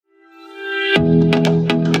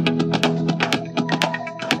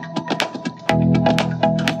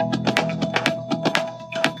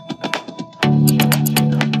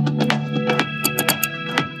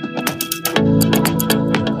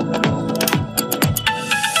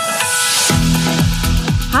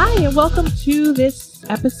Welcome to this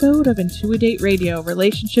episode of Intuidate Radio,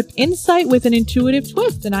 relationship insight with an intuitive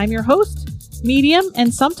twist. And I'm your host, medium,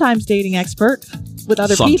 and sometimes dating expert with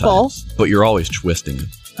other people. But you're always twisting it.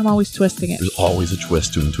 I'm always twisting it. There's always a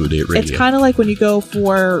twist to Intuidate Radio. It's kind of like when you go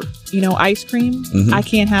for, ice cream. Mm-hmm. I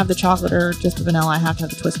can't have the chocolate or just the vanilla. I have to have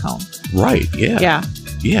the twist cone. Right, yeah.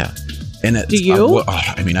 Yeah. And do you?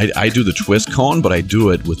 I do the twist cone, but I do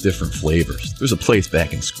it with different flavors. There's a place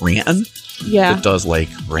back in Scranton that does like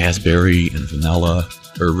raspberry and vanilla,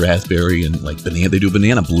 or raspberry and like banana. They do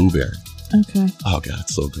banana blueberry. Okay. Oh, God,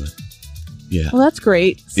 it's so good. Yeah. Well, that's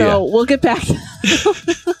great. So we'll get back to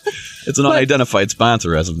It's an unidentified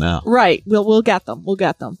sponsor as of now. Right. We'll get them.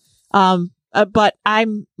 But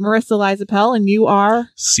I'm Marissa Lizapel, and you are?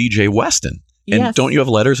 CJ Weston. And yes. Don't you have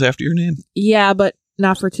letters after your name? Yeah, but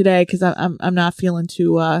not for today, because I'm not feeling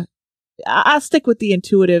too. I'll stick with the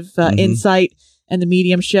intuitive insight and the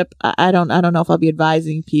mediumship. I don't know if I'll be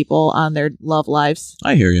advising people on their love lives.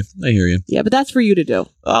 I hear you. Yeah, but that's for you to do.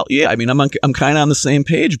 Well, yeah. I mean, I'm kind of on the same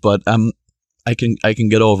page, but I can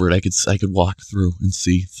get over it. I could walk through and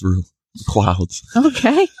see through the clouds.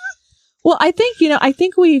 Okay. Well, I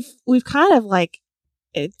think we've kind of like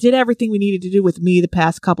did everything we needed to do with me the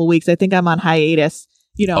past couple weeks. I think I'm on hiatus.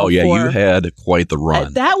 Oh, yeah, you had quite the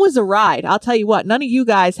run. That was a ride. I'll tell you what, none of you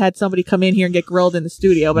guys had somebody come in here and get grilled in the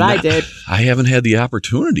studio, but I did. I haven't had the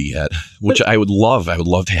opportunity yet, which I would love. I would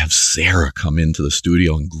love to have Sarah come into the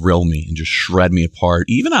studio and grill me and just shred me apart,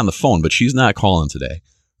 even on the phone, but she's not calling today.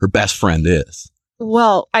 Her best friend is.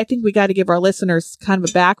 Well, I think we got to give our listeners kind of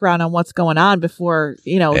a background on what's going on before,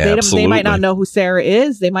 they might not know who Sarah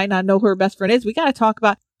is. They might not know who her best friend is. We got to talk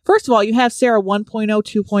about. First of all, you have Sarah 1.0,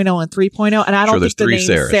 2.0, and 3.0, and I don't think the name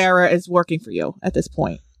Sarah is working for you at this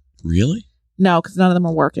point. Really? No, because none of them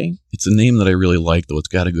are working. It's a name that I really like, though. It's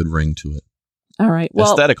got a good ring to it. All right.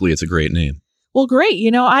 Well, aesthetically, it's a great name. Well, great.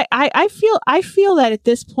 I feel that at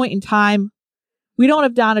this point in time, we don't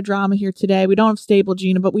have Donna Drama here today. We don't have Stable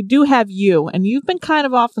Gina, but we do have you, and you've been kind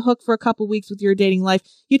of off the hook for a couple weeks with your dating life.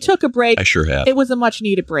 You took a break. I sure have. It was a much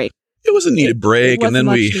needed break. It was a needed break, and then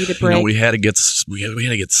we had to get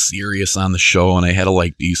serious on the show, and I had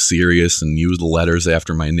to be serious and use the letters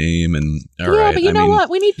after my name. And but you know what?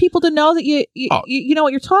 We need people to know that you know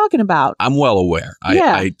what you're talking about. I'm well aware.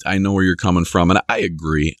 I know where you're coming from, and I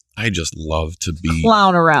agree. I just love to be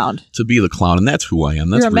clown around, to be the clown, and that's who I am.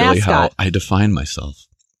 That's really how I define myself.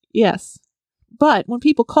 Yes, but when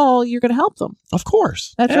people call, you're going to help them. Of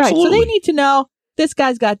course, that's absolutely. Right. So they need to know. This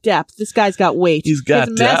guy's got depth. This guy's got weight. His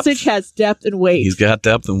message has depth and weight. He's got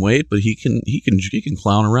depth and weight, but he can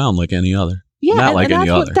clown around like any other. Yeah, not like any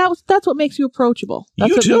other. That's what makes you approachable.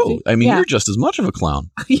 You too. You're just as much of a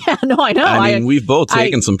clown. Yeah, no, I know. I mean, we've both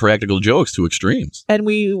taken some practical jokes to extremes. And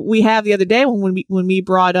we have the other day when we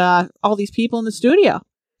brought all these people in the studio.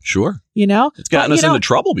 Sure. It's gotten us into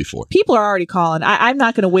trouble before. People are already calling. I'm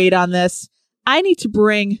not going to wait on this. I need to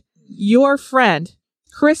bring your friend,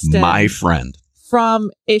 Kristen. My friend.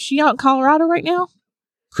 Is she out in Colorado right now?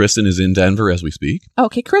 Kristen is in Denver as we speak.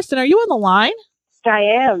 Okay, Kristen, are you on the line? I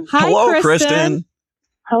am. Hi, hello, Kristen.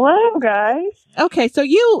 Hello, guys. Okay, so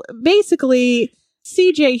you basically,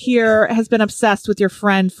 CJ here has been obsessed with your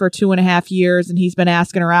friend for 2.5 years, and he's been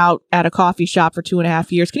asking her out at a coffee shop for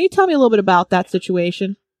 2.5 years. Can you tell me a little bit about that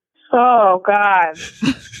situation? Oh, God.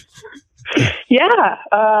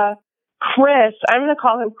 Yeah. Chris. I'm going to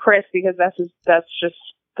call him Chris because that's just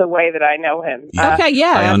the way that I know him. Yeah, okay,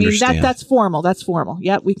 yeah. I mean, that's formal. That's formal.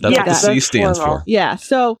 Yeah, we can that's get what that. the C stands for. Yeah.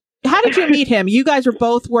 So how did you meet him? You guys were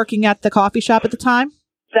both working at the coffee shop at the time?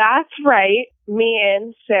 That's right. Me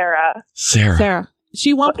and Sarah. Sarah. Is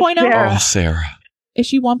she 1.0? Sarah. Oh, Sarah. Is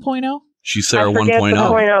she 1.0? She's Sarah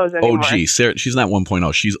 1.0. OG. Sarah, she's not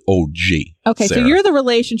 1.0. She's OG. Okay, Sarah. So you're the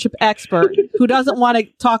relationship expert who doesn't want to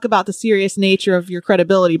talk about the serious nature of your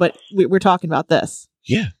credibility, but we're talking about this.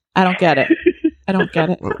 Yeah. I don't get it.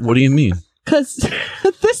 What do you mean? Because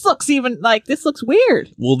this looks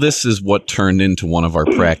weird. Well, this is what turned into one of our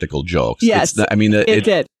practical jokes. Yes, it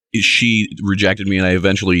did. she rejected me, and I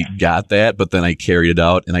eventually got that, but then I carried it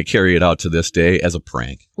out, and I carry it out to this day as a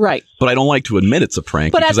prank. Right. But I don't like to admit it's a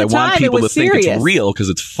prank because I want people to think it's real because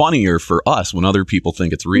it's funnier for us when other people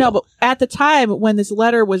think it's real. No, but at the time when this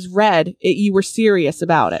letter was read, you were serious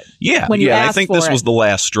about it. Yeah. When you asked I think this was the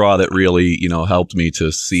last straw that really, helped me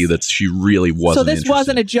to see that she really wasn't So this interested.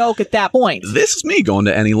 wasn't a joke at that point. This is me going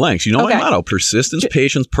to any lengths. You know my motto, persistence,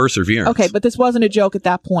 patience, perseverance. Okay, but this wasn't a joke at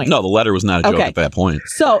that point. No, the letter was not a joke at that point.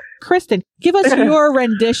 So, Kristen, give us your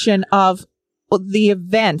rendition of the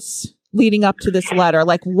events leading up to this letter.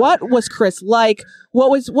 Like, what was Chris like? What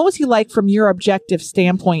was he like from your objective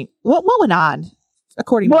standpoint? What went on,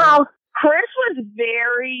 according to you? Chris was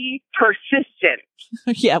very persistent.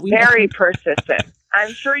 Yeah, very persistent.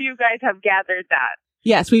 I'm sure you guys have gathered that.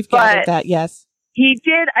 Yes, we've gathered that, yes.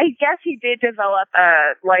 I guess he did develop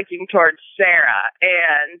a liking towards Sarah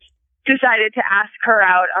and decided to ask her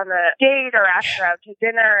out on a date or ask her out to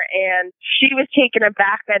dinner, and she was taken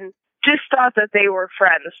aback and just thought that they were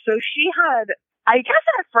friends. So she had, I guess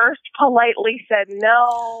at first, politely said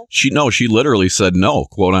no. She literally said no,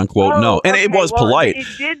 quote unquote no. And it was polite.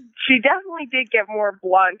 She definitely did get more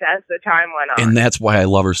blunt as the time went on. And that's why I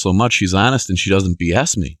love her so much. She's honest and she doesn't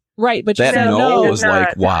BS me. Right, but that no was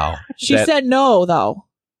like, wow. She said no, though.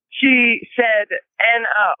 She said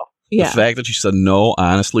N-O. Yeah. The fact that she said no,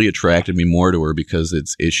 honestly, attracted me more to her because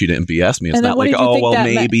she didn't BS me. It's not like,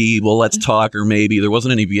 let's talk, or maybe. There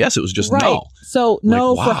wasn't any BS. It was just no. So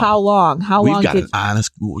no, for how long? You've got an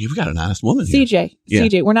honest woman here.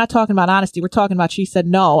 CJ, we're not talking about honesty. We're talking about she said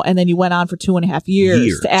no, and then you went on for 2.5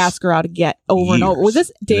 years to ask her out again over and over. Was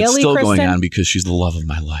this daily, it's still Kristen? Going on because she's the love of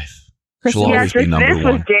my life. Kristen, she'll always be number one. This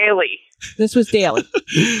was daily. This was daily.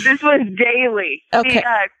 This was daily. Okay.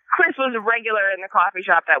 Chris was a regular in the coffee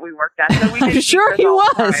shop that we worked at. So we I'm sure he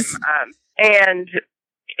was. And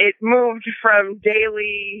it moved from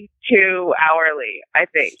daily to hourly, I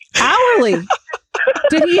think. Hourly?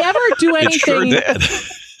 Did he ever do anything? It sure did.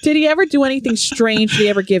 Did he ever do anything strange? Did he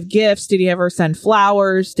ever give gifts? Did he ever send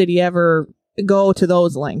flowers? Did he ever go to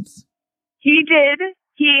those lengths? He did.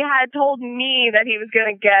 He had told me that he was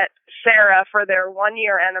going to get Sarah for their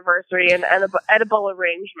 1-year anniversary an edible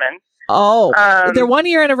arrangement. Oh, their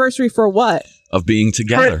 1-year anniversary for what? Of being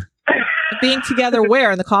together. Being together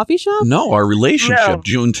where? In the coffee shop? No, our relationship,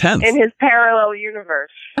 June 10th. In his parallel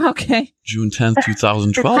universe. Okay. June 10th,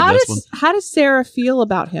 2012. How does Sarah feel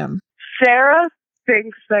about him? Sarah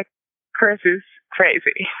thinks that Chris is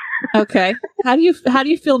crazy. Okay. How do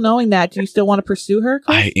you feel knowing that? Do you still want to pursue her,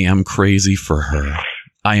 Chris? I am crazy for her.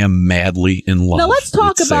 I am madly in love. Now let's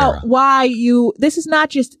talk about why this is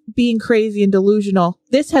not just being crazy and delusional.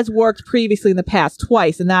 This has worked previously in the past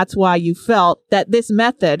twice, and that's why you felt that this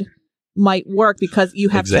method might work because you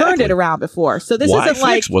have turned it around before. So this isn't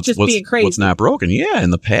like just being crazy. What's not broken. Yeah,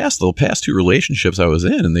 in the past 2 relationships I was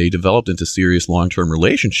in, and they developed into serious long-term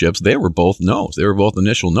relationships, they were both no's. They were both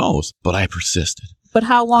initial no's, but I persisted. But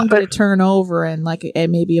how long did it turn over in, like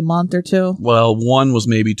maybe a month or two? Well, one was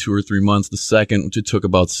maybe 2 or 3 months. The second, it took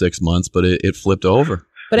about 6 months, but it flipped over.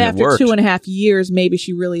 But after 2.5 years, maybe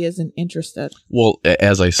she really isn't interested. Well,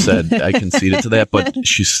 as I said, I conceded to that, but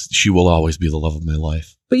she will always be the love of my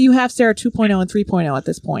life. But you have Sarah 2.0 and 3.0 at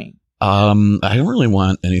this point. I don't really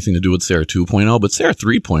want anything to do with Sarah 2.0, but Sarah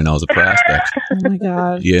 3.0 is a prospect. Oh my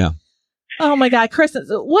God. Yeah. Oh my God, Kristen,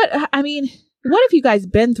 what have you guys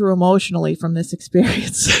been through emotionally from this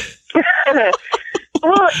experience?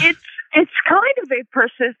 Well, it's kind of a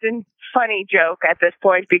persistent, funny joke at this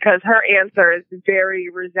point because her answer is very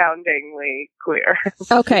resoundingly clear.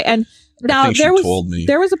 Okay, and now there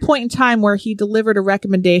was a point in time where he delivered a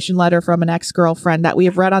recommendation letter from an ex-girlfriend that we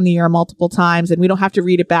have read on the air multiple times, and we don't have to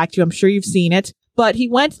read it back to you. I'm sure you've seen it. But he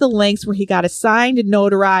went to the lengths where he got a signed and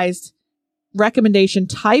notarized recommendation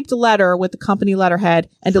typed letter with the company letterhead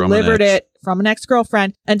and delivered it from an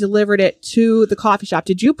ex-girlfriend and delivered it to the coffee shop.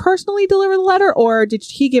 Did you personally deliver the letter or did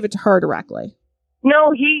he give it to her directly?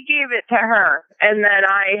 No, he gave it to her, and then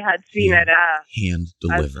I had seen it hand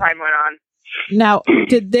delivered as time went on. Now,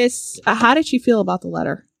 how did she feel about the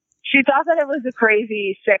letter? She thought that it was a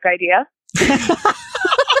crazy, sick idea.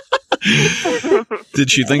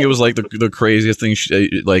 Did she think it was like the craziest thing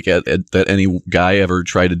that any guy ever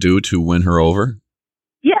tried to do to win her over?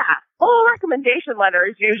 Yeah. Well, a recommendation letter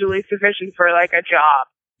is usually sufficient for like a job.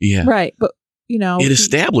 Yeah. Right. But, it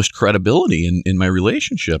established credibility in my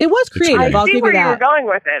relationship. It was creative. I'll give you that. I see where you were going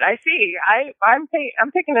with it. I see. I'm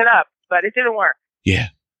picking it up, but it didn't work. Yeah.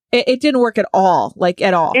 It didn't work at all. Like,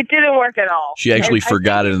 at all. It didn't work at all. She actually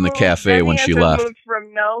forgot it in the cafe when she left. Moved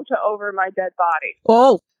from no to over my dead body.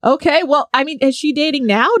 Oh, okay. Well, I mean, is she dating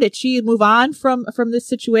now? Did she move on from this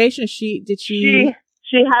situation? She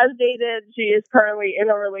She has dated. She is currently in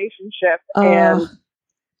a relationship.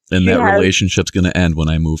 And that relationship's going to end when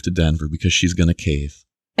I move to Denver because she's going to cave.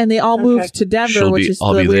 And they all moved to Denver, which is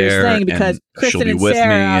the weirdest thing because Kristen she'll be with me,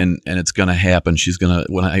 and it's going to happen. She's going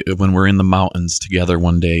to when we're in the mountains together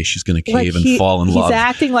one day, she's going to cave and fall in love. He's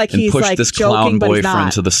acting like and he's push like this joking, clown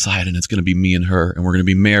boyfriend to the side, and it's going to be me and her, and we're going to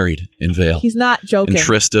be married in Vail. He's not joking. And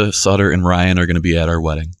Trista, Sutter, and Ryan are going to be at our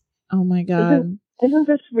wedding. Oh my God! Isn't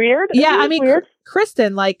this weird? Yeah, I mean,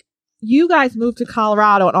 Kristen, like you guys moved to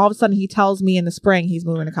Colorado, and all of a sudden he tells me in the spring he's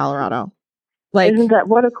moving to Colorado. Like, isn't that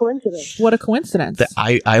what a coincidence? What a coincidence!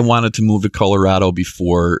 I wanted to move to Colorado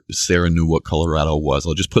before Sarah knew what Colorado was.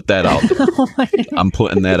 I'll just put that out there. I'm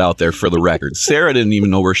putting that out there for the record. Sarah didn't even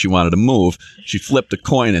know where she wanted to move. She flipped a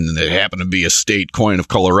coin, and it happened to be a state coin of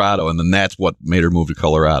Colorado, and then that's what made her move to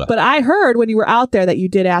Colorado. But I heard when you were out there that you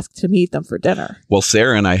did ask to meet them for dinner. Well,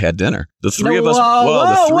 Sarah and I had dinner. The three of us.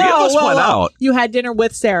 The three of us went out. You had dinner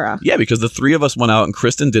with Sarah. Yeah, because the three of us went out, and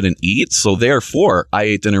Kristen didn't eat, so therefore I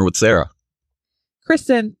ate dinner with Sarah.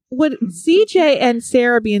 Kristen, would CJ and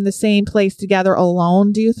Sarah be in the same place together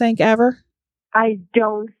alone, do you think, ever? I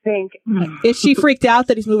don't think. Is she freaked out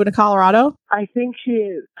that he's moving to Colorado? I think she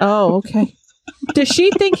is. Oh, okay. Does she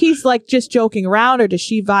think he's like just joking around, or does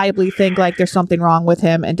she viably think like there's something wrong with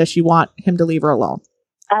him, and does she want him to leave her alone?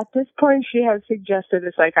 At this point, she has suggested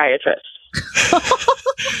a psychiatrist.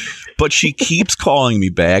 But she keeps calling me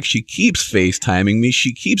back. She keeps FaceTiming me.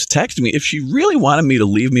 She keeps texting me. If she really wanted me to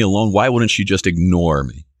leave me alone, why wouldn't she just ignore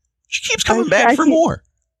me? She keeps coming back for more.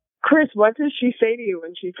 Chris, what does she say to you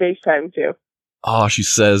when she FaceTimes you? Oh, she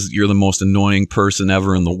says, you're the most annoying person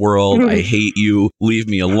ever in the world. I hate you. Leave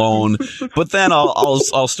me alone. But then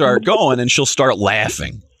I'll start going, and she'll start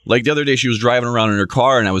laughing. Like the other day, she was driving around in her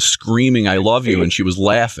car, and I was screaming, I love you, and she was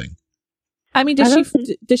laughing. I mean,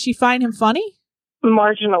 does she find him funny?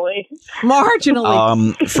 Marginally.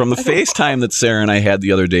 From the FaceTime that Sarah and I had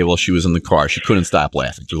the other day while she was in the car, she couldn't stop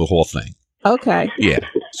laughing through the whole thing. Okay. Yeah.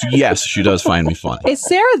 So yes, she does find me funny. Is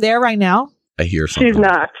Sarah there right now? I hear something. She's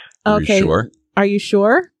not. Are you sure? Are you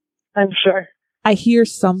sure? I'm sure. I hear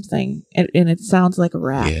something, and it sounds like a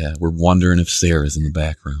rat. Yeah, we're wondering if Sarah's in the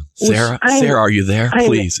background. Sarah, are you there?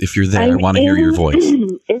 Please, if you're there, I want to hear your voice.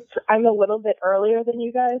 I'm a little bit earlier than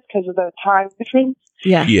you guys because of the time difference.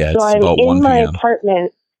 Yeah. Yeah, so it's about 1 p.m. I'm in my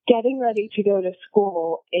apartment getting ready to go to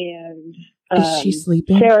school, and is she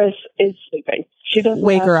sleeping? Sarah is sleeping. She doesn't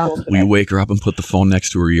wake her up. Will you wake her up and put the phone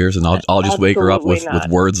next to her ears, and I'll just wake her up with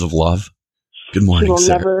words of love? Good morning,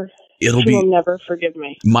 Sarah. She will never forgive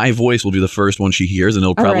me. My voice will be the first one she hears, and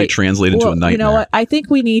it'll probably translate into a nightmare. You know what? I think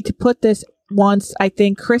we need to put this once. I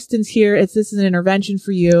think Kristen's here. This is an intervention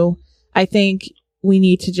for you. I think we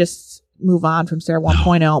need to just move on from Sarah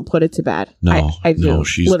 1.0 and put it to bed. I do. No,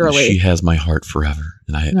 literally. She has my heart forever,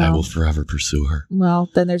 and I will forever pursue her. Well,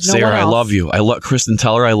 then there's no Sarah, one else. I love you. Kristen,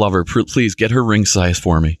 tell her I love her. Please get her ring size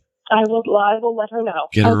for me. I will let her know.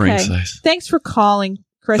 Get her ring size. Thanks for calling,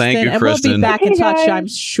 Kristen. Thank you, and Kristen. We'll be back in touch, I'm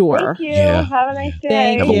sure. Thank you. Yeah. Have a nice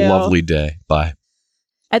day. Have a lovely day. Bye.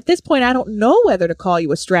 At this point, I don't know whether to call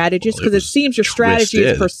you a strategist because it seems your strategy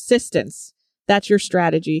is persistence. That's your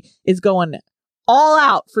strategy, is going all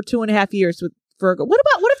out for 2.5 years with Virgo. What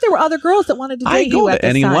if there were other girls that wanted to date you at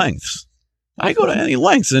this time? I go to any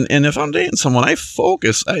lengths. And if I'm dating someone, I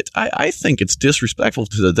focus. I think it's disrespectful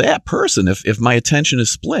to that person if my attention is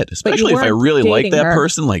split, especially if I really like that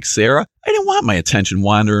person, like Sarah. I didn't want my attention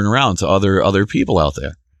wandering around to other people out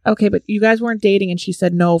there. Okay, but you guys weren't dating, and she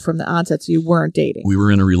said no from the onset, so you weren't dating. We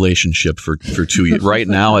were in a relationship for 2 years. Right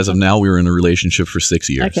now, as of now, we were in a relationship for 6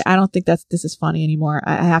 years. Okay, I don't think this is funny anymore.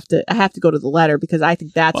 I have to go to the letter because I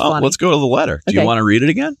think that's funny. Let's go to the letter. Do you want to read it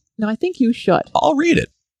again? No, I think you should. I'll read it.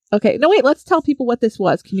 Okay. No, wait. Let's tell people what this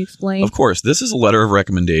was. Can you explain? Of course. This is a letter of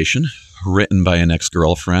recommendation written by an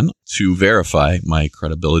ex-girlfriend to verify my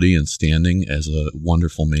credibility and standing as a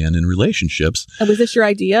wonderful man in relationships. And was this your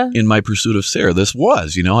idea? In my pursuit of Sarah. This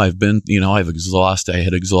was, I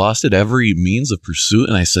had exhausted every means of pursuit,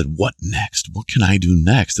 and I said, what next? What can I do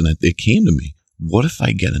next? And it came to me, what if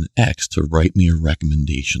I get an ex to write me a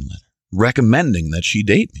recommendation letter recommending that she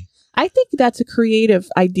date me? I think that's a creative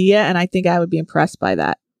idea, and I think I would be impressed by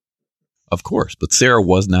that. Of course, but Sarah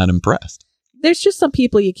was not impressed. There's just some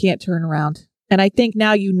people you can't turn around. And I think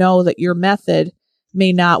now you know that your method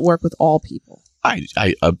may not work with all people. I've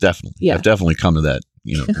definitely come to that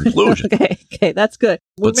conclusion. Okay, that's good.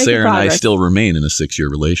 But Sarah and I still remain in a 6-year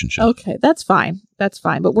relationship. Okay, that's fine. But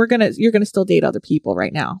you're gonna still date other people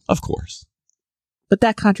right now. Of course. But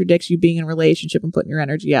that contradicts you being in a relationship and putting your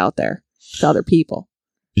energy out there to other people.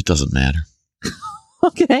 It doesn't matter.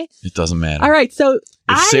 Okay. It doesn't matter. All right. So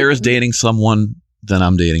if Sarah's dating someone then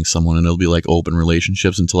I'm dating someone, and it'll be like open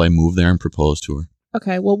relationships until I move there and propose to her.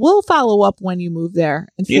 Okay, well, we'll follow up when you move there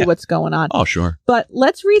and see what's going on. Oh, sure. But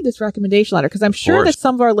let's read this recommendation letter, because I'm sure that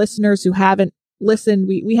some of our listeners who haven't listened,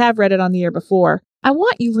 we have read it on the air before. I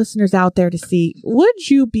want you listeners out there to see, would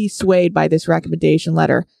you be swayed by this recommendation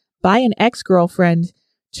letter by an ex-girlfriend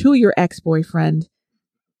to your ex-boyfriend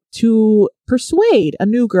to persuade a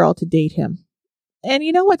new girl to date him? And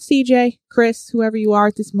you know what, CJ, Chris, whoever you are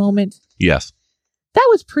at this moment? Yes. That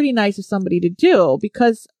was pretty nice of somebody to do,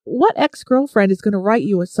 because what ex-girlfriend is going to write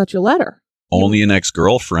you such a letter? Only an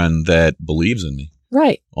ex-girlfriend that believes in me.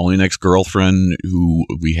 Right. Only an ex-girlfriend who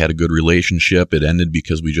we had a good relationship. It ended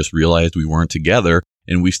because we just realized we weren't together,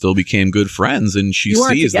 and we still became good friends, and she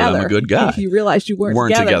sees that I'm a good guy. You realized you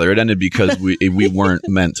weren't together. It ended because we weren't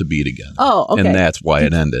meant to be together. Oh, okay. And that's why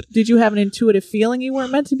it ended. Did you have an intuitive feeling you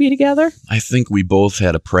weren't meant to be together? I think we both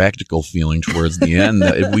had a practical feeling towards the end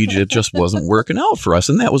that it just wasn't working out for us,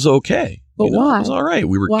 and that was okay. But why? It was all right.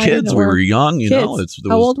 We were kids. We were young. How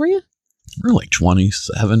old were you? We were like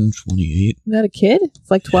 27, 28. Is that a kid? It's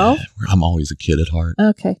like 12? I'm always a kid at heart.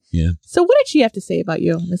 Okay. Yeah. So what did she have to say about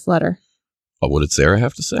you in this letter? Oh, what did Sarah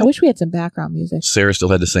have to say? I wish we had some background music. Sarah still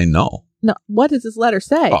had to say no. No. What does this letter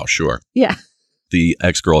say? Oh, sure. Yeah. The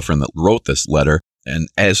ex-girlfriend that wrote this letter, and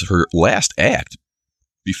as her last act,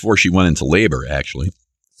 before she went into labor, actually.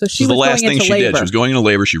 So she was the last thing she did. She was going into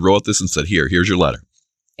labor. She wrote this and said, here's your letter.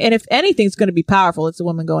 And if anything's going to be powerful, it's a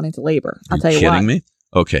woman going into labor. I'll tell you what. Are you kidding me?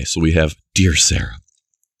 Okay, so we have, Dear Sarah,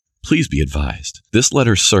 please be advised, this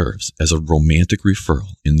letter serves as a romantic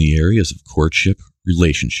referral in the areas of courtship,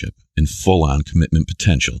 relationship, and full-on commitment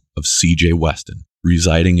potential of CJ Weston,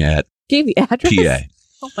 residing at Gave the address? PA.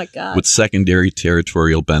 Oh my God. With secondary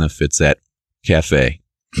territorial benefits at Cafe.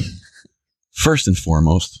 First and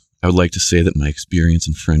foremost, I would like to say that my experience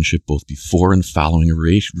and friendship both before and following a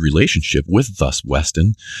relationship with thus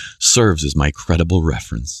Weston serves as my credible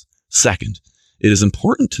reference. Second, it is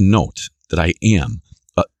important to note that I am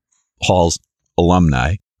Hall's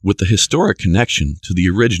alumni with the historic connection to the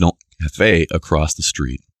original cafe across the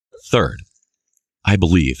street. Third, I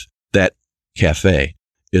believe that cafe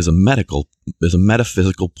is a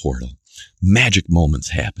metaphysical portal. Magic moments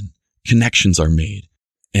happen, connections are made,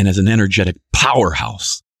 and as an energetic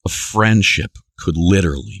powerhouse, a friendship could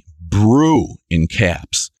literally brew in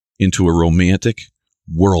caps into a romantic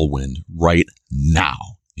whirlwind right now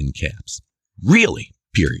in caps. Really,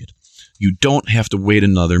 period. You don't have to wait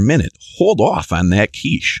another minute. Hold off on that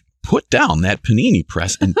quiche. Put down that panini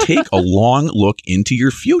press and take a long look into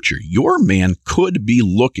your future. Your man could be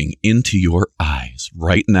looking into your eyes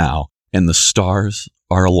right now, and the stars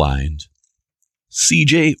are aligned.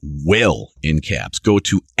 CJ will, in caps, go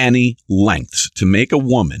to any lengths to make a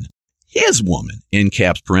woman, his woman, in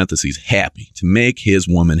caps parentheses, happy, to make his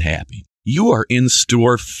woman happy. You are in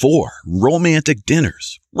store for romantic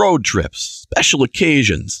dinners, road trips, special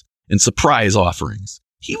occasions, and surprise offerings.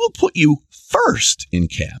 He will put you first in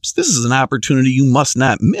caps. This is an opportunity you must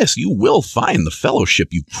not miss. You will find the fellowship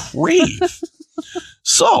you crave.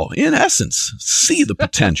 So, in essence, see the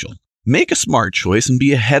potential. Make a smart choice and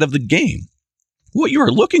be ahead of the game. What you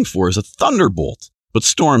are looking for is a thunderbolt, but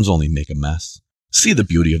storms only make a mess. See the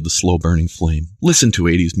beauty of the slow-burning flame. Listen to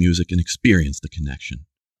 80s music and experience the connection.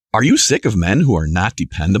 Are you sick of men who are not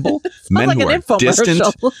dependable? Men who are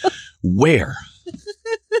distant? Where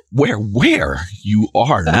you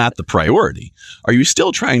are not the priority. Are you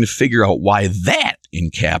still trying to figure out why that, in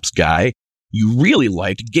caps, guy you really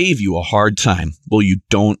liked gave you a hard time? Well, you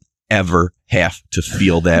don't ever have to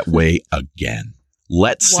feel that way again.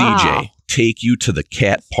 Let CJ take you to the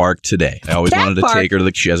cat park today. I always wanted to take her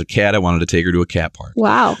to she has a cat. I wanted to take her to a cat park.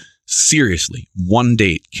 Wow. Seriously, one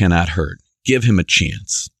date cannot hurt. Give him a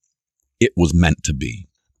chance. It was meant to be.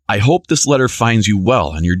 I hope this letter finds you well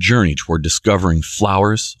on your journey toward discovering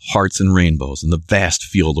flowers, hearts, and rainbows in the vast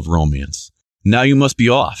field of romance. Now you must be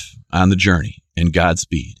off on the journey, and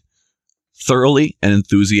Godspeed. Thoroughly and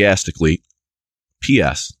enthusiastically,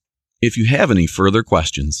 P.S. If you have any further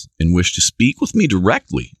questions and wish to speak with me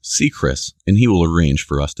directly, see Chris, and he will arrange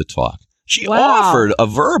for us to talk. She offered a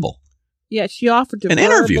verbal. Yeah, she offered to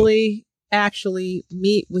verbally actually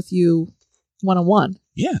meet with you one-on-one.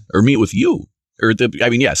 Yeah, or meet with you.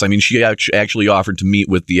 She actually offered to meet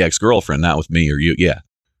with the ex-girlfriend, not with me or you. Yeah.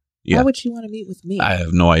 Why would she want to meet with me? I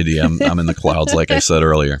have no idea. I'm in the clouds, like I said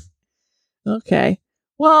earlier. Okay.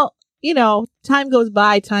 Well, time goes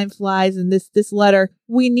by, time flies, and this letter,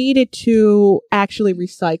 we needed to actually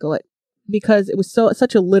recycle it because it was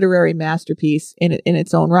such a literary masterpiece in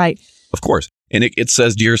its own right. Of course. And it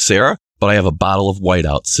says, Dear Sarah, but I have a bottle of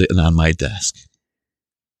whiteout sitting on my desk.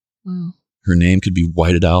 Wow. Her name could be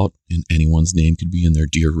whited out, and anyone's name could be in there.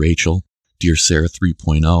 Dear Rachel, Dear Sarah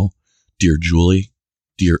 3.0, Dear Julie,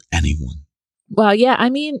 Dear anyone. Well, yeah, I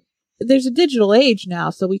mean, there's a digital age now,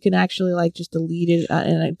 so we can actually like just delete it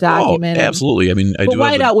in a document. Oh, absolutely. I mean, I do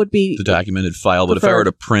whiteout would be the documented file, but preferred. if I were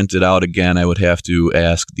to print it out again, I would have to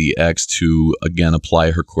ask the ex to again apply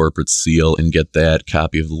her corporate seal and get that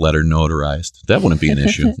copy of the letter notarized. That wouldn't be an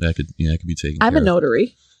issue. That could be taken care of. I'm a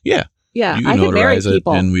notary. Yeah. Yeah, you I can marry notarize it,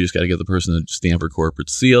 people. and we just got to get the person to stamp her corporate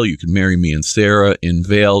seal. You can marry me and Sarah in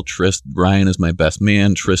Vail. Ryan is my best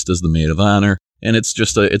man. Trista's the maid of honor. And it's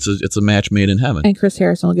just it's a match made in heaven. And Chris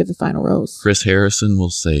Harrison will give the final rose. Chris Harrison will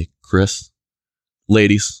say, Chris,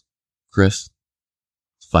 ladies, Chris,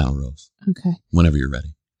 final rose. Okay. Whenever you're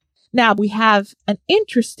ready. Now, we have an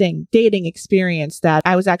interesting dating experience that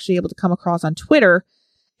I was actually able to come across on Twitter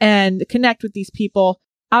and connect with these people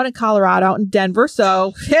out in Colorado, out in Denver.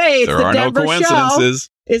 So, hey, it's the Denver show.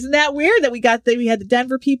 Isn't that weird that we had the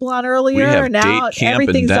Denver people on earlier? We have and now date camp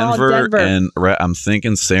everything's in Denver, all in Denver. And I'm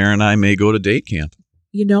thinking Sarah and I may go to date camp.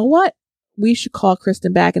 You know what? We should call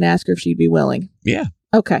Kristen back and ask her if she'd be willing. Yeah.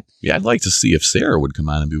 Okay. Yeah, I'd like to see if Sarah would come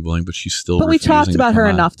on and be willing, but she's still. But we talked about her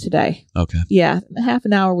on. enough today. Okay. Yeah, half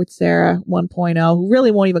an hour with Sarah 1.0, who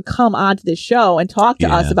really won't even come onto this show and talk to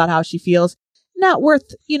us about how she feels. Not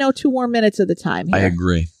worth, 2 more minutes of the time here. I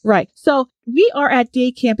agree. Right. So we are at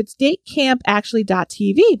date camp. It's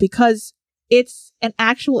datecamp.actually.tv because it's an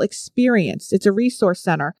actual experience. It's a resource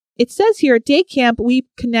center. It says here at Date Camp, we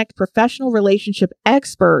connect professional relationship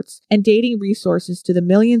experts and dating resources to the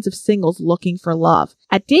millions of singles looking for love.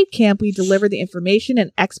 At Date Camp, we deliver the information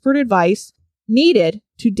and expert advice needed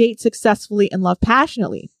to date successfully and love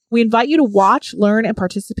passionately. We invite you to watch, learn, and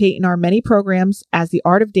participate in our many programs as the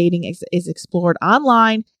art of dating is explored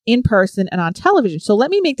online, in person, and on television. So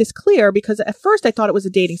let me make this clear because at first I thought it was a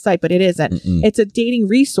dating site, but it isn't. It's a dating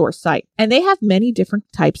resource site. And they have many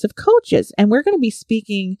different types of coaches. And we're going to be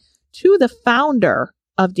speaking to the founder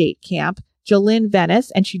of Date Camp, Jolynn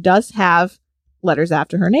Venice, and she does have letters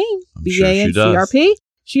after her name, BA and CRP.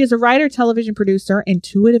 She is a writer, television producer,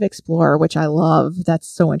 intuitive explorer, which I love. That's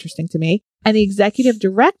so interesting to me. And the executive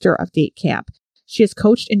director of Date Camp. She has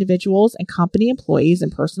coached individuals and company employees in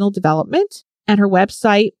personal development. And her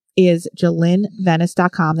website is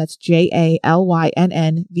JolynnVenice.com. That's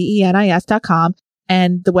JALYNNVENIS.com.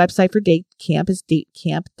 And the website for Date Camp is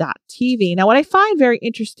datecamp.tv. Now, what I find very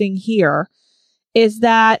interesting here is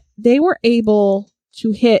that they were able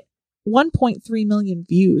to hit 1.3 million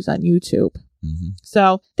views on YouTube. Mm-hmm.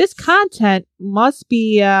 So this content must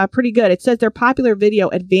be pretty good. It says their popular video,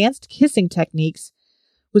 Advanced Kissing Techniques,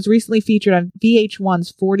 was recently featured on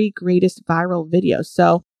VH1's 40 Greatest Viral Videos.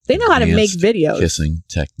 So they know how to make videos. Kissing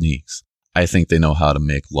techniques. I think they know how to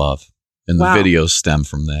make love. And the videos stem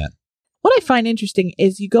from that. What I find interesting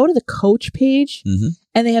is you go to the coach page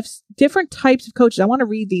and they have different types of coaches. I want to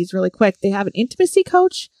read these really quick. They have an intimacy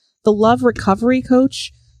coach, the love recovery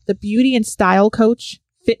coach, the beauty and style coach,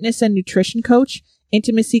 fitness and nutrition coach,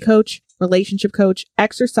 intimacy coach, relationship coach,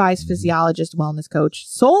 exercise physiologist, wellness coach,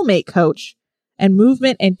 soulmate coach, and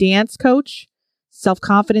movement and dance coach,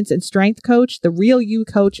 self-confidence and strength coach, the real you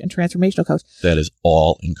coach, and transformational coach. That is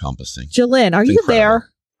all encompassing. Jolynn, are you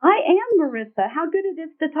there? I am, Marissa. How good it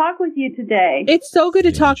is to talk with you today. It's so good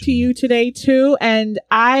to talk to you today, too. And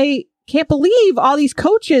I can't believe all these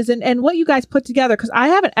coaches and what you guys put together, because I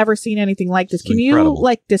haven't ever seen anything like this. Can you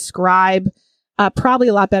describe probably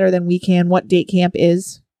a lot better than we can what Date Camp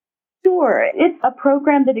is? Sure. It's a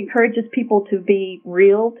program that encourages people to be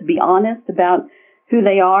real, to be honest about who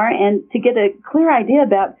they are, and to get a clear idea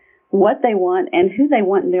about what they want and who they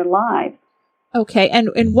want in their lives. Okay. And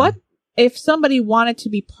what if somebody wanted to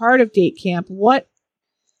be part of Date Camp, what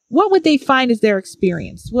would they find as their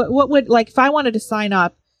experience? What would, like, if I wanted to sign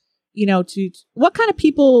up, to what kind of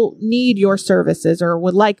people need your services or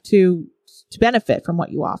would like to benefit from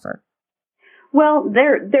what you offer? Well,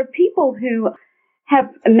 they're people who have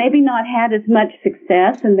maybe not had as much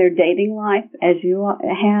success in their dating life as you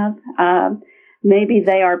have. Maybe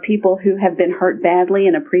they are people who have been hurt badly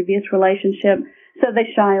in a previous relationship, so they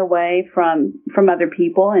shy away from other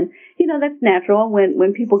people. And, that's natural.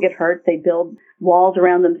 When people get hurt, they build walls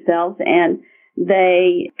around themselves and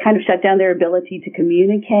they kind of shut down their ability to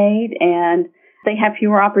communicate, and they have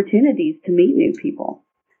fewer opportunities to meet new people.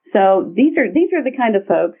 So these are the kind of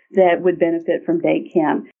folks that would benefit from Date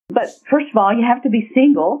Camp. But first of all, you have to be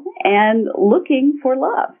single and looking for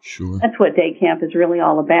love. Sure. That's what Date Camp is really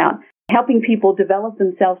all about. Helping people develop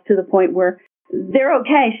themselves to the point where they're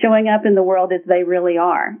okay showing up in the world as they really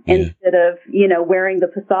are, instead of, wearing the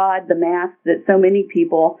facade, the mask that so many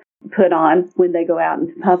people put on when they go out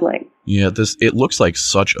into public. Yeah, it looks like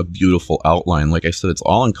such a beautiful outline. Like I said, it's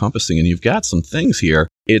all encompassing, and you've got some things here.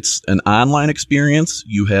 It's an online experience,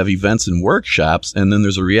 you have events and workshops, and then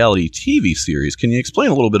there's a reality TV series. Can you explain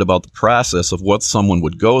a little bit about the process of what someone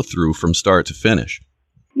would go through from start to finish?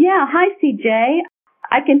 Yeah, hi CJ.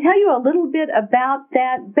 I can tell you a little bit about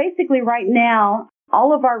that. Basically right now,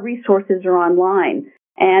 all of our resources are online,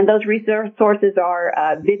 and those resources are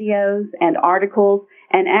videos and articles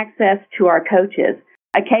and access to our coaches.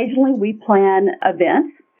 Occasionally we plan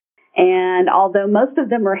events, and although most of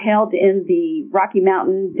them are held in the Rocky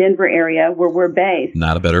Mountain, Denver area where we're based.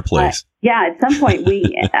 Not a better place. At some point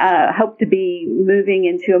we hope to be moving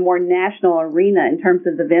into a more national arena in terms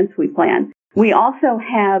of events we plan. We also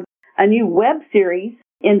have a new web series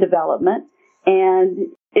in development, and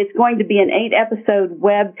it's going to be an 8-episode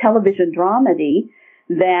web television dramedy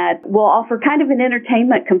that will offer kind of an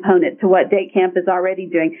entertainment component to what Date Camp is already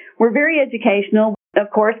doing. We're very educational, of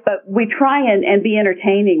course, but we try and be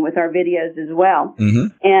entertaining with our videos as well. Mm-hmm.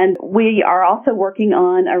 And we are also working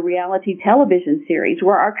on a reality television series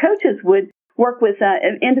where our coaches would work with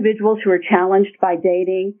individuals who are challenged by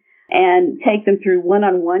dating and take them through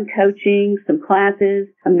one-on-one coaching, some classes,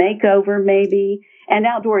 a makeover maybe, and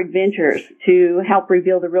outdoor adventures to help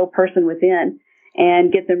reveal the real person within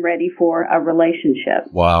and get them ready for a relationship.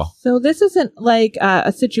 Wow. So this isn't like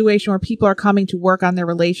a situation where people are coming to work on their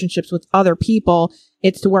relationships with other people.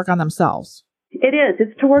 It's to work on themselves. It is.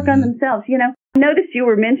 It's to work on themselves. You know, I noticed you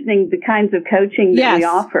were mentioning the kinds of coaching that we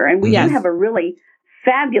offer, and we do have a really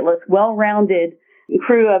fabulous, well-rounded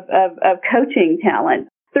crew of coaching talent.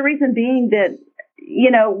 The reason being that, you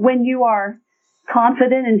know, when you are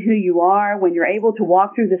confident in who you are, when you're able to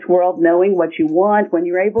walk through this world knowing what you want, when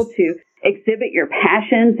you're able to exhibit your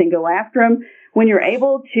passions and go after them, when you're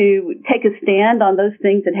able to take a stand on those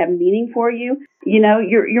things that have meaning for you, you know,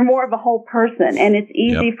 you're more of a whole person, and it's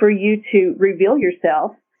easy for you to reveal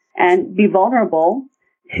yourself and be vulnerable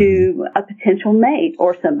to a potential mate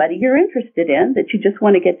or somebody you're interested in that you just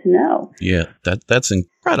want to get to know. Yeah, that's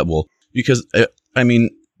incredible because, I mean,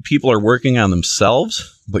 people are working on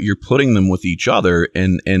themselves, but you're putting them with each other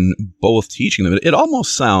and both teaching them. It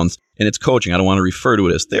almost sounds, and it's coaching, I don't want to refer to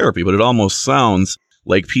it as therapy, but it almost sounds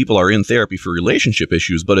like people are in therapy for relationship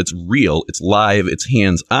issues, but it's real, it's live, it's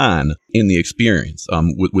hands-on in the experience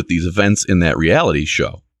with these events in that reality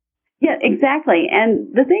show. Yeah, exactly. And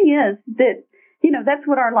the thing is that, you know, that's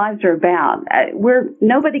what our lives are about.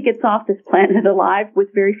 Nobody gets off this planet alive, with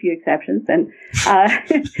very few exceptions. And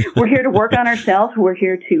we're here to work on ourselves. We're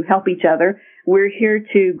here to help each other. We're here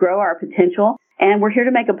to grow our potential. And we're here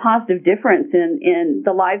to make a positive difference in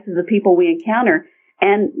the lives of the people we encounter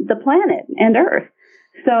and the planet and Earth.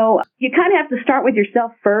 So you kind of have to start with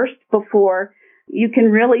yourself first before you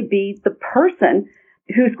can really be the person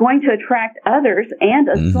who's going to attract others and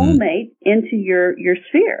a soulmate into your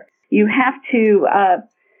sphere. You have to,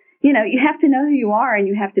 you have to know who you are, and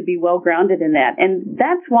you have to be well grounded in that. And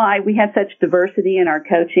that's why we have such diversity in our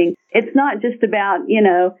coaching. It's not just about, you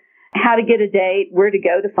know, how to get a date, where to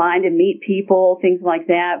go to find and meet people, things like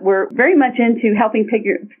that. We're very much into helping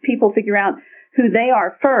people figure out who they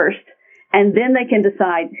are first, and then they can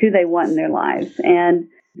decide who they want in their lives. And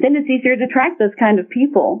then it's easier to attract those kind of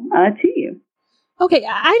people to you. Okay,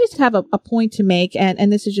 I just have a point to make, and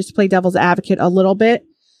this is just to play devil's advocate a little bit.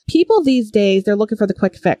 People these days, they're looking for the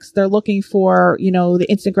quick fix. They're looking for, you know, the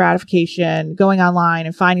instant gratification, going online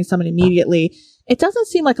and finding someone immediately. It doesn't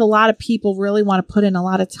seem like a lot of people really want to put in a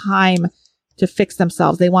lot of time to fix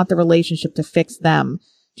themselves. They want the relationship to fix them.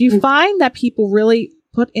 Do you find that people really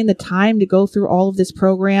put in the time to go through all of this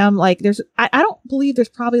program? Like I don't believe there's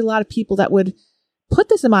probably a lot of people that would put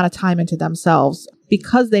this amount of time into themselves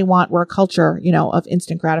because we're a culture, you know, of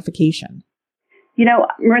instant gratification. You know,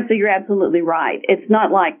 Marissa, you're absolutely right. It's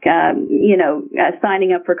not like,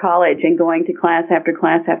 signing up for college and going to class after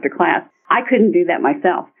class after class. I couldn't do that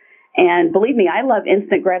myself. And believe me, I love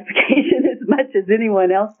instant gratification as much as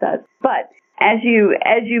anyone else does. But as you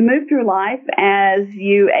move through life, as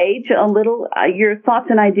you age a little, your thoughts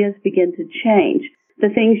and ideas begin to change. The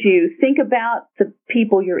things you think about, the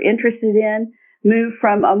people you're interested in, move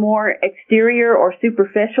from a more exterior or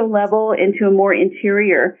superficial level into a more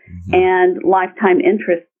interior and lifetime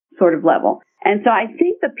interest sort of level. And so I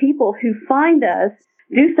think the people who find us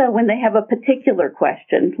do so when they have a particular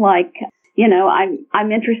question, like, you know,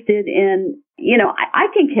 I'm interested in, you know, I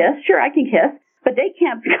can kiss. Sure, I can kiss. But Date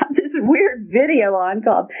Camp's got this weird video on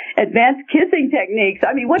called Advanced Kissing Techniques.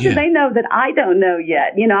 I mean, what do they know that I don't know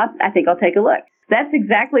yet? You know, I think I'll take a look. That's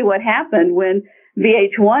exactly what happened when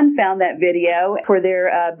VH1 found that video for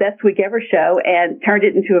their Best Week Ever show and turned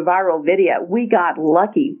it into a viral video. We got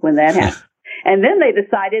lucky when that happened. And then they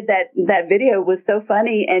decided that that video was so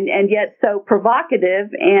funny and yet so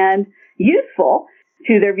provocative and useful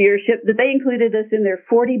to their viewership that they included us in their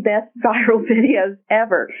 40 best viral videos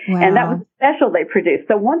ever. Wow. And that was a special they produced.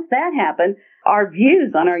 So once that happened, our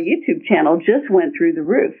views on our YouTube channel just went through the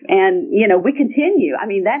roof. And, we continue. I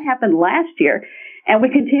mean, that happened last year. And we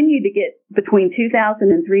continue to get between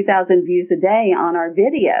 2,000 and 3,000 views a day on our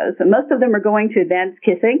videos. And most of them are going to advanced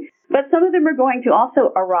kissing, but some of them are going to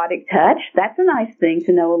also erotic touch. That's a nice thing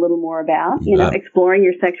to know a little more about, exploring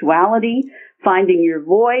your sexuality, finding your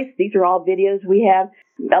voice. These are all videos we have.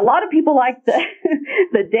 A lot of people like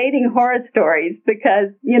the dating horror stories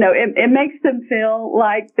because, it makes them feel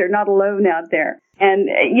like they're not alone out there. And,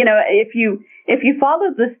 if you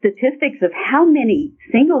follow the statistics of how many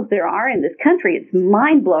singles there are in this country, it's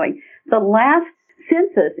mind-blowing. The last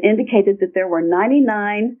census indicated that there were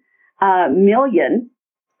 99 million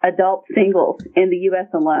adult singles in the U.S.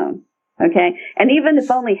 alone. Okay? And even if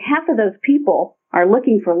only half of those people are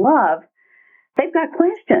looking for love, they've got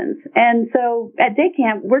questions. And so at Date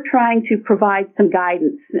Camp, we're trying to provide some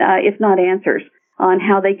guidance, if not answers, on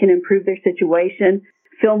how they can improve their situation,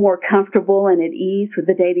 feel more comfortable and at ease with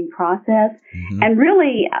the dating process, and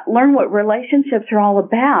really learn what relationships are all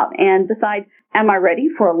about and decide, am I ready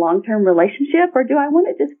for a long-term relationship or do I want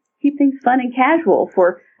to just keep things fun and casual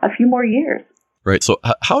for a few more years? Right. So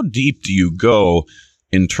how deep do you go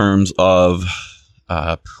in terms of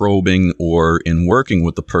probing or in working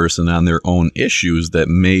with the person on their own issues that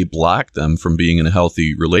may block them from being in a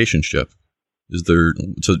healthy relationship? Is there,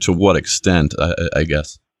 to what extent, I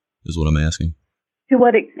guess, is what I'm asking. To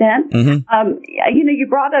what extent? You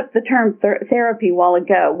brought up the term therapy a while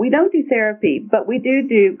ago. We don't do therapy, but we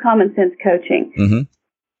do common sense coaching.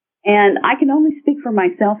 And I can only speak for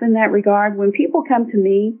myself in that regard. When people come to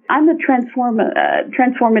me, I'm a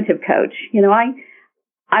transformative coach.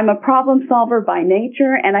 I'm a problem solver by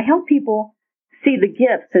nature, and I help people see the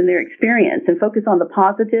gifts in their experience and focus on the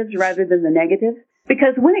positives rather than the negatives.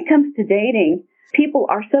 Because when it comes to dating, people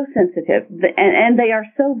are so sensitive and they are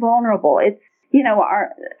so vulnerable. It's,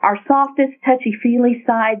 our softest, touchy-feely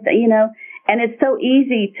side, and it's so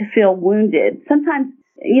easy to feel wounded. Sometimes,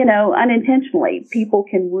 unintentionally, people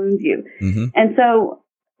can wound you. And so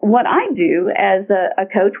what I do as a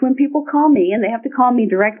coach, when people call me, and they have to call me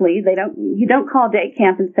directly, you don't call Date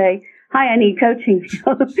Camp and say, hi, I need coaching.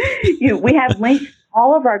 We have links,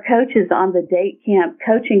 all of our coaches on the Date Camp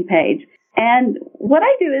coaching page. And what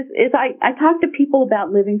I do is I talk to people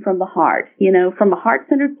about living from the heart, from a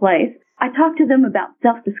heart-centered place. I talk to them about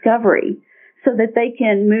self-discovery so that they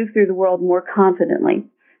can move through the world more confidently.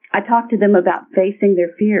 I talk to them about facing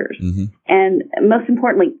their fears. And most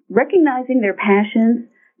importantly, recognizing their passions,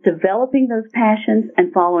 developing those passions,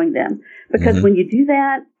 and following them. Because when you do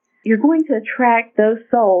that, you're going to attract those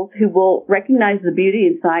souls who will recognize the beauty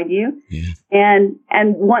inside you and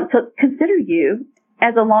want to consider you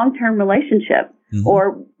as a long-term relationship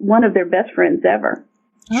or one of their best friends ever.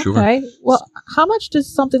 Okay. Well, how much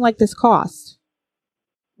does something like this cost?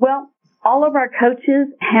 Well, all of our coaches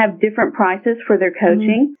have different prices for their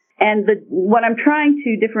coaching. And what I'm trying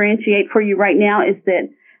to differentiate for you right now is that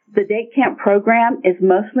the Date Camp program is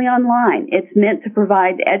mostly online. It's meant to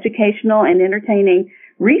provide educational and entertaining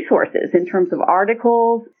resources in terms of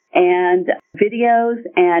articles and videos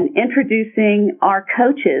and introducing our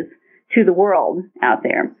coaches to the world out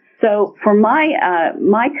there. So for my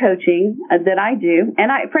coaching that I do,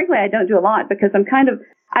 and frankly I don't do a lot because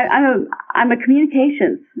I'm a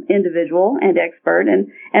communications individual and expert,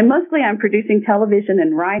 and mostly I'm producing television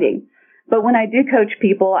and writing. But when I do coach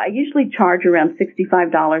people, I usually charge around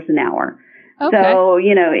 $65 an hour. Okay. So,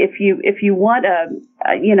 if you want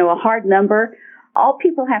a hard number, all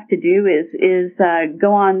people have to do is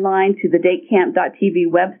go online to the datecamp.tv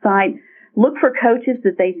website, look for coaches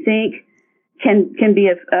that they think can be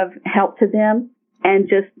of help to them, and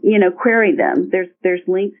just, query them. There's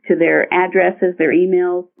links to their addresses, their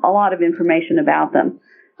emails, a lot of information about them.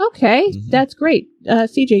 Okay, that's great.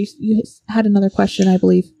 CJ, you had another question, I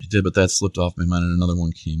believe. I did, but that slipped off my mind and another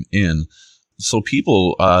one came in. So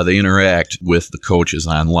people, they interact with the coaches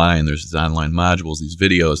online. There's these online modules, these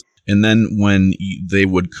videos. And then when they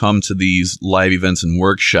would come to these live events and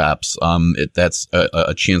workshops, that's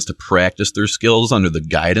a chance to practice their skills under the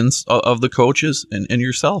guidance of the coaches and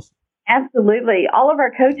yourself. Absolutely. All of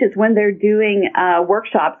our coaches, when they're doing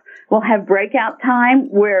workshops, will have breakout time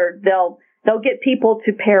where they'll get people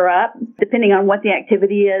to pair up depending on what the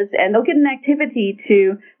activity is, and they'll get an activity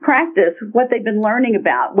to practice what they've been learning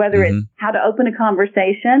about, whether it's how to open a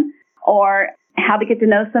conversation or how to get to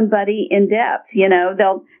know somebody in depth.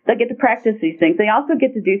 They'll get to practice these things. They also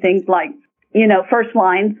get to do things like, first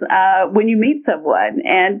lines, when you meet someone,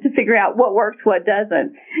 and to figure out what works, what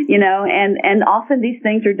doesn't, and often these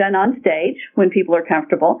things are done on stage when people are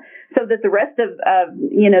comfortable, so that the rest of,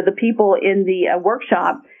 the people in the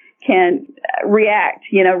workshop can react,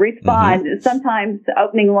 respond. Mm-hmm. Sometimes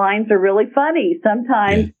opening lines are really funny.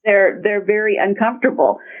 Sometimes they're very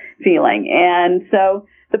uncomfortable feeling. And so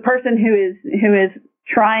the person who is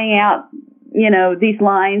trying out, these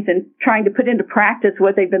lines and trying to put into practice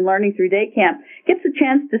what they've been learning through date camp gets a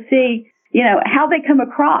chance to see, how they come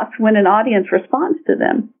across when an audience responds to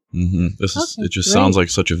them. Mm-hmm. It just sounds like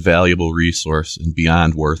such a valuable resource and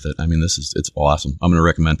beyond worth it. I mean, it's awesome. I'm going to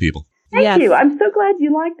recommend people. Thank you. I'm so glad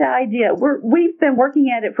you like the idea. We've been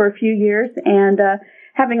working at it for a few years and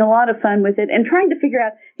having a lot of fun with it and trying to figure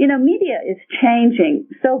out, media is changing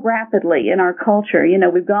so rapidly in our culture.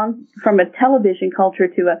 We've gone from a television culture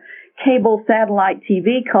to a cable satellite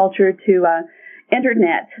TV culture to a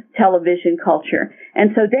internet television culture.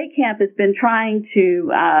 And so Date Camp has been trying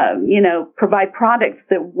to, provide products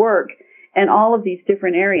that work in all of these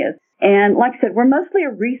different areas. And like I said, we're mostly a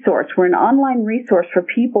resource. We're an online resource for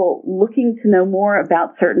people looking to know more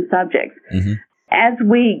about certain subjects. Mm-hmm. As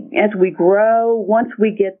we grow, once we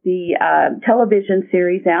get the television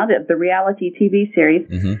series out, the reality TV series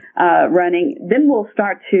running, then we'll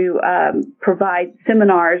start to provide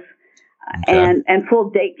seminars and full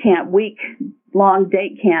date camp, week-long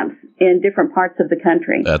date camps in different parts of the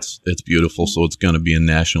country. It's beautiful. So it's going to be a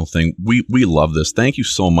national thing. We love this. Thank you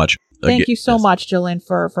so much. Thank you so much, Jolynn,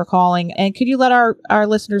 for calling. And could you let our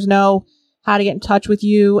listeners know how to get in touch with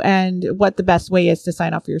you and what the best way is to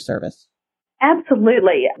sign up for your service?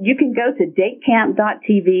 Absolutely. You can go to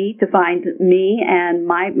datecamp.tv to find me and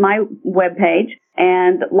my webpage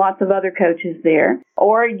and lots of other coaches there.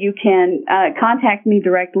 Or you can contact me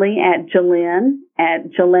directly at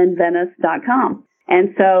JolynnVenis.com.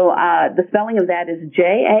 And so the spelling of that is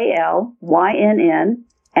JALYNN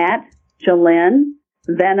at Jolynn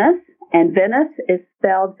Venis. And Venis is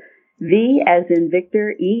spelled V as in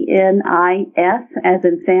Victor, ENIS as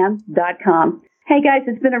in Sam.com. Hey guys,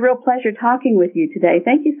 it's been a real pleasure talking with you today.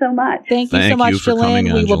 Thank you so much. Thank you so much,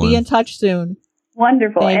 Jolynn. We will be in touch soon.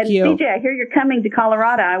 Wonderful. Thank you. CJ, I hear you're coming to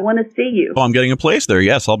Colorado. I want to see you. Oh, I'm getting a place there.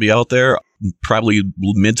 Yes, I'll be out there probably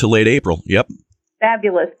mid to late April. Yep.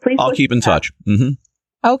 Fabulous. Please. I'll keep in touch. Mm-hmm.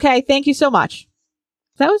 Okay. Thank you so much.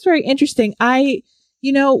 That was very interesting.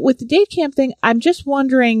 With the date camp thing, I'm just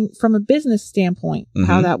wondering from a business standpoint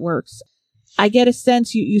how that works. I get a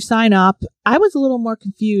sense you sign up. I was a little more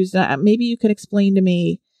confused. Maybe you could explain to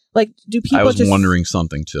me, do people I was wondering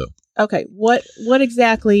something too. Okay. What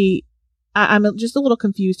exactly? I'm just a little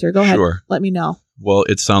confused here. Go ahead. Sure. Let me know. Well,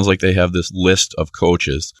 it sounds like they have this list of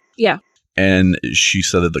coaches. Yeah. And she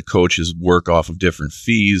said that the coaches work off of different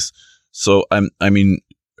fees. So I'm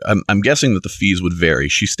guessing that the fees would vary.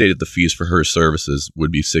 She stated the fees for her services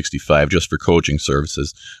would be $65 just for coaching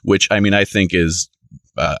services, which I think is,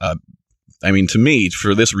 to me,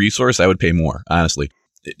 for this resource, I would pay more, honestly.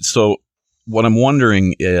 So what I'm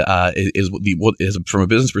wondering is from a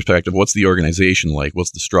business perspective, what's the organization like? What's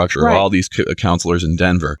the structure of all these counselors in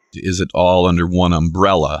Denver? Is it all under one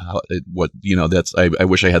umbrella? I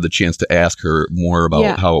wish I had the chance to ask her more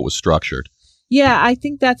about how it was structured. Yeah, I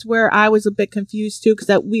think that's where I was a bit confused too,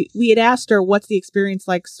 because we had asked her what's the experience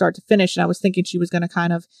like start to finish, and I was thinking she was going to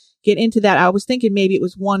kind of get into that. I was thinking maybe it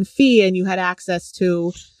was one fee and you had access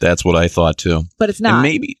to. That's what I thought too, but it's not. And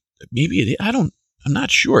maybe it, I'm not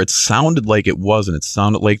sure. It sounded like it wasn't. It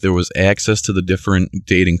sounded like there was access to the different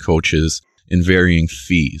dating coaches in varying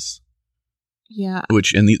fees. Yeah,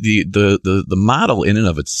 which and the model in and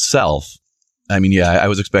of itself. I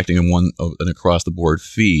was expecting an across the board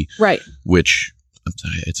fee, right? Which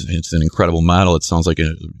it's an incredible model. It sounds like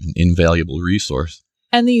an invaluable resource.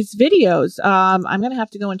 And these videos, I'm going to have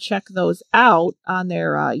to go and check those out on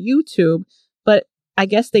their YouTube. But I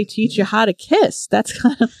guess they teach you how to kiss. That's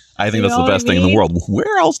kind of. I think that's the best thing in the world.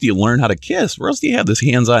 Where else do you learn how to kiss? Where else do you have this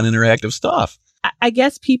hands-on interactive stuff? I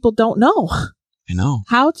guess people don't know. I know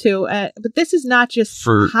how to, but this is not just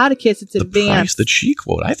for how to kiss. It's advanced. The price that she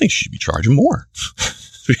quoted, I think she should be charging more.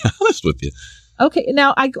 To be honest with you. Okay,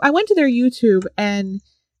 now I went to their YouTube and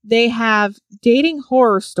they have dating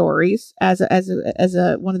horror stories as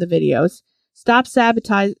a one of the videos. Stop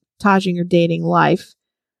sabotaging your dating life.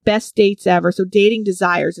 Best dates ever. So dating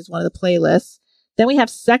desires is one of the playlists. Then we have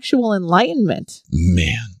sexual enlightenment.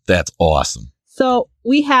 Man, that's awesome. So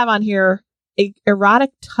we have on here.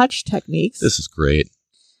 Erotic touch techniques. This is great.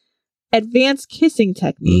 Advanced kissing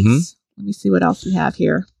techniques. Let me see what else we have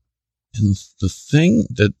here. And the thing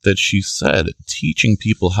that she said, teaching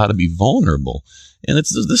people how to be vulnerable. And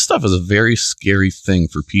this stuff is a very scary thing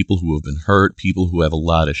for people who have been hurt, people who have a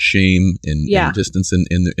lot of shame and distance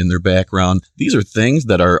in their background. These are things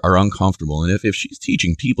that are uncomfortable. And if she's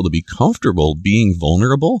teaching people to be comfortable being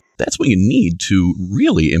vulnerable, that's what you need to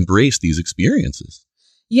really embrace these experiences.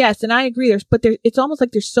 Yes, and I agree. It's almost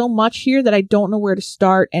like there's so much here that I don't know where to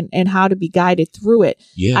start and how to be guided through it.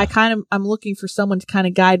 Yeah. I'm looking for someone to kind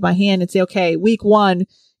of guide my hand and say, okay, week 1,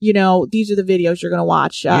 these are the videos you're going to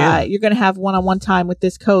watch. You're going to have one-on-one time with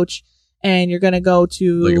this coach, and you're going to go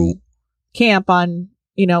to camp on,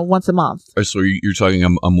 once a month. So you're talking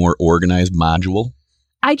a more organized module?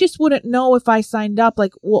 I just wouldn't know if I signed up.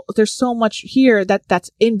 Like, well, there's so much here that's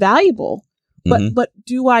invaluable. But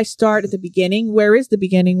do I start at the beginning? Where is the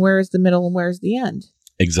beginning? Where is the middle? And where is the end?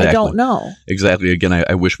 Exactly. I don't know. Exactly. Again,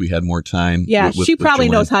 I wish we had more time. Yeah, she probably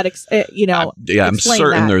knows how to, I'm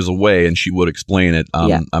certain there's a way, and she would explain it.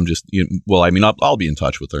 I'm just, I'll be in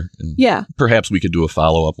touch with her. And perhaps we could do a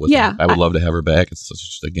follow-up with her. I would love to have her back.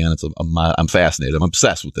 I'm fascinated. I'm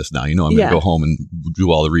obsessed with this now. I'm going to go home and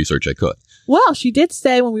do all the research I could. Well, she did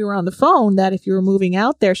say when we were on the phone that if you were moving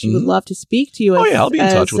out there, she would love to speak to you. I'll be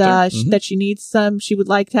in touch with her. That she needs she would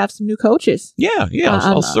like to have some new coaches. Yeah.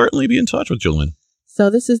 I'll certainly be in touch with Jillian. So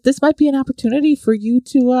this might be an opportunity for you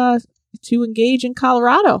to engage in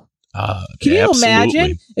Colorado. Can you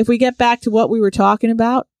imagine if we get back to what we were talking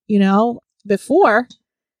about, before?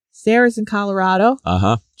 Sarah's in Colorado.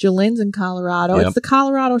 Jillian's in Colorado. Yep. It's the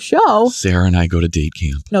Colorado show. Sarah and I go to date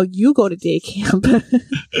camp. No, you go to date camp.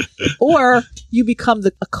 Or you become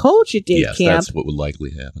a coach at date camp. Yes, that's what would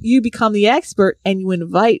likely happen. You become the expert and you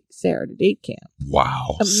invite Sarah to date camp.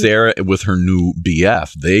 Wow. Sarah with her new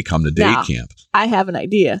BF, they come to date camp. I have an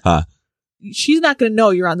idea. Huh? She's not going to know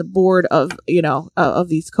you're on the board of, of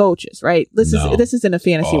these coaches, right? This is in a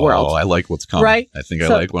fantasy world. Oh, I like what's coming. Right? I think I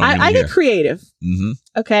like what I'm going to hear. I get creative. Mm-hmm.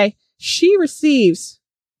 Okay. She receives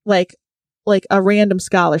like a random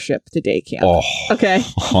scholarship to day camp. Oh. Okay.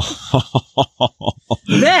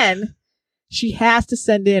 Then she has to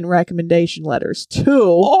send in recommendation letters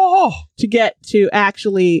to get to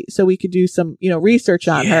actually, so we could do some, research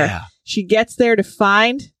on her. She gets there to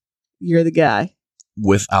find you're the guy.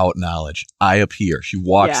 Without knowledge, I appear. She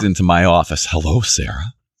walks into my office. Hello,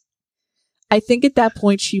 Sarah. I think at that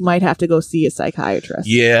point she might have to go see a psychiatrist.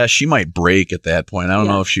 Yeah, she might break at that point. I don't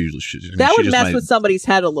know if she that would mess with somebody's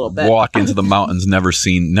head a little bit. Walk into the mountains, never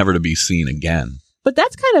to be seen again. But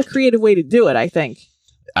that's kind of a creative way to do it, I think.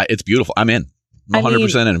 It's beautiful. I'm in.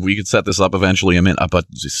 100% in. If we could set this up eventually, I'm in. But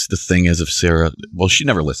the thing is, if Sarah, she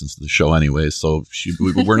never listens to the show anyway, so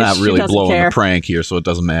we're not really blowing the prank here, so it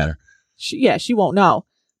doesn't matter. She won't know.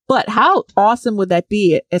 But how awesome would that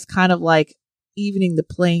be? It's kind of like evening the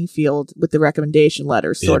playing field with the recommendation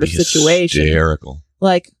letters sort of situation. Hysterical.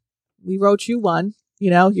 Like, we wrote you one,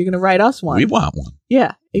 you're going to write us one. We want one.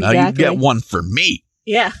 Yeah, exactly. Now you get one for me.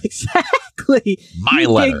 Yeah, exactly. My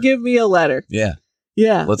letter. Give me a letter. Yeah.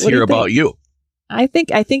 Yeah. Let's hear about you. I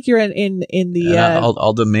think you're in the.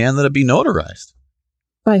 I'll demand that it be notarized.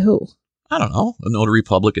 By who? I don't know. A notary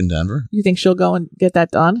public in Denver. You think she'll go and get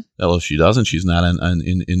that done? Well, if she doesn't, she's not in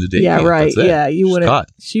the date. Yeah, camp. right. Yeah, you wouldn't. Cut.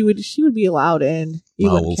 She would be allowed in.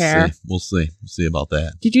 Wouldn't care. We'll see. We'll see about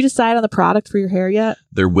that. Did you decide on the product for your hair yet?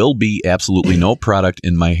 There will be absolutely no product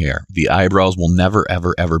in my hair. The eyebrows will never,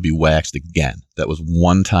 ever, ever be waxed again. That was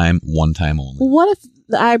one time only. Well, what if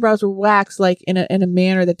the eyebrows were waxed like in a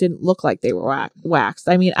manner that didn't look like they were waxed?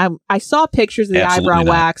 I mean, I saw pictures of the eyebrow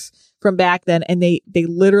wax from back then, and they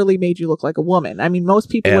literally made you look like a woman. I mean, most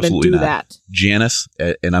people wouldn't do that. Janice,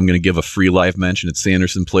 and I'm going to give a free live mention at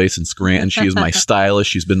Sanderson Place in Scranton. She is my stylist.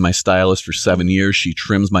 She's been my stylist for 7 years. She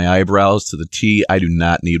trims my eyebrows to the T. I do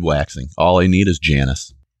not need waxing. All I need is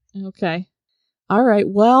Janice. Okay. All right.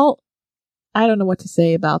 Well, I don't know what to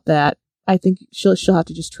say about that. I think she'll have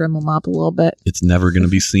to just trim them up a little bit. It's never going to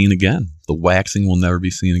be seen again. The waxing will never be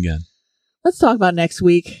seen again. Let's talk about next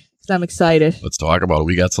week. I'm excited. Let's talk about it.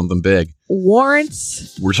 We got something big.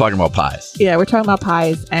 Warrants. We're talking about pies. Yeah, we're talking about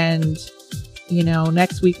pies. And,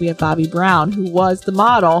 next week we have Bobby Brown, who was the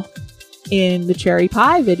model in the cherry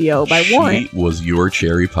pie video by Warren. She was your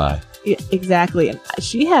cherry pie. Yeah, exactly. And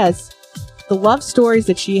she has the love stories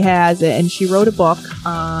that she has. And she wrote a book.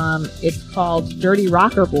 It's called Dirty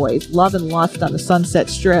Rocker Boys, Love and Lust on the Sunset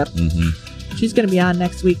Strip. Mm-hmm. She's going to be on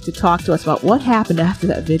next week to talk to us about what happened after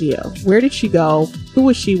that video. Where did she go? Who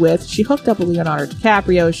was she with? She hooked up with Leonardo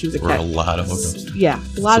DiCaprio. She was a lot of hookups. Yeah,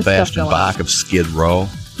 a lot of stuff going on. Sebastian Bach of Skid Row.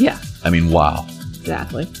 Yeah. I mean, wow.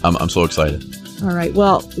 Exactly. I'm so excited. All right.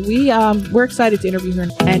 Well, we're excited to interview her,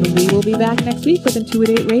 and we will be back next week with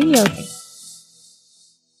Intuitive Radio.